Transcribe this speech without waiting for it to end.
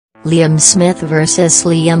Liam Smith vs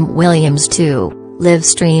Liam Williams 2, live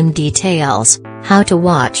stream details, how to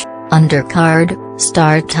watch, undercard,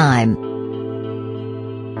 start time.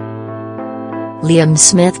 Liam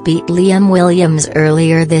Smith beat Liam Williams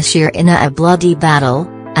earlier this year in a bloody battle,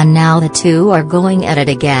 and now the two are going at it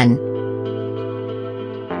again.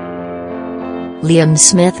 Liam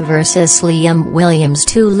Smith vs Liam Williams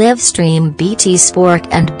 2 live stream. BT Sport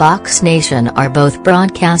and Box Nation are both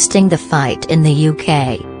broadcasting the fight in the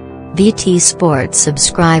UK. BT Sport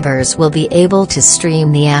subscribers will be able to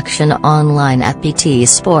stream the action online at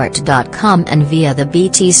btsport.com and via the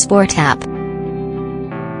BT Sport app.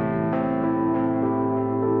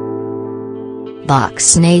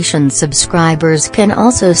 Box Nation subscribers can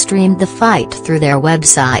also stream the fight through their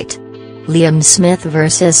website. Liam Smith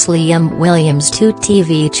vs Liam Williams 2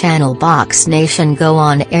 TV channel Box Nation go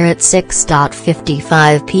on air at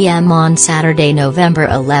 6:55 p.m. on Saturday, November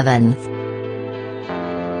 11th.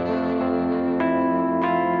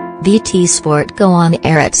 BT Sport go on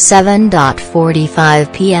air at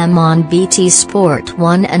 7:45 p.m. on BT Sport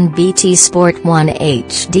 1 and BT Sport 1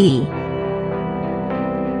 HD.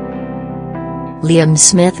 Liam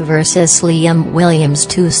Smith vs Liam Williams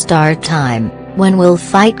 2 start time. When will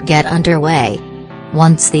fight get underway?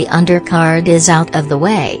 Once the undercard is out of the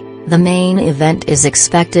way, the main event is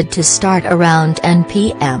expected to start around 10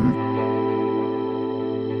 p.m.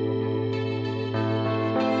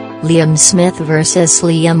 Liam Smith vs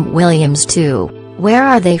Liam Williams 2, where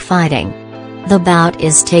are they fighting? The bout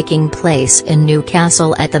is taking place in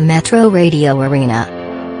Newcastle at the Metro Radio Arena.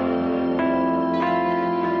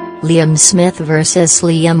 Liam Smith vs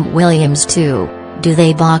Liam Williams 2, do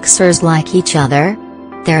they boxers like each other?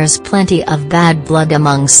 There's plenty of bad blood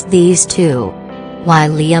amongst these two. Why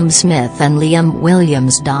Liam Smith and Liam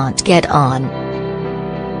Williams don't get on?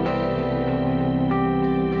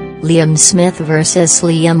 Liam Smith vs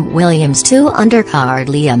Liam Williams 2 undercard.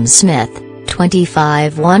 Liam Smith,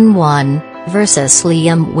 25-11, vs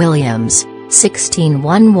Liam Williams,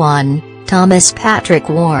 16-11, Thomas Patrick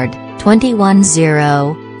Ward,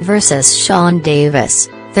 21-0, vs Sean Davis,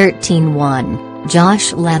 13-1,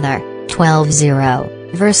 Josh Leather, 12-0,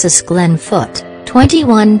 vs Glenn Foote,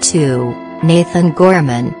 21-2, Nathan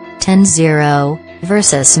Gorman, 10-0,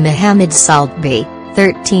 vs Mohammed Saltby,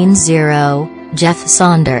 13-0, Jeff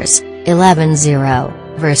Saunders,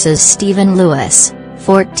 11-0, vs Stephen Lewis,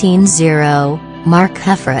 14-0, Mark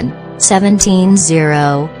Heffron,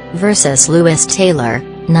 17-0, vs Lewis Taylor,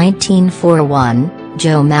 19-1,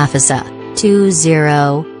 Joe Mafisa,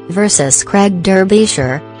 2-0, vs Craig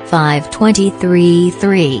Derbyshire,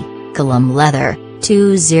 5-23-3, Callum Leather,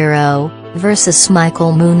 2-0, vs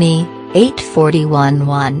Michael Mooney,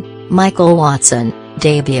 8-41-1, Michael Watson,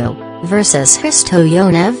 debut, vs Hristo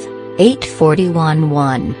Yonev,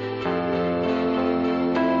 8-41-1.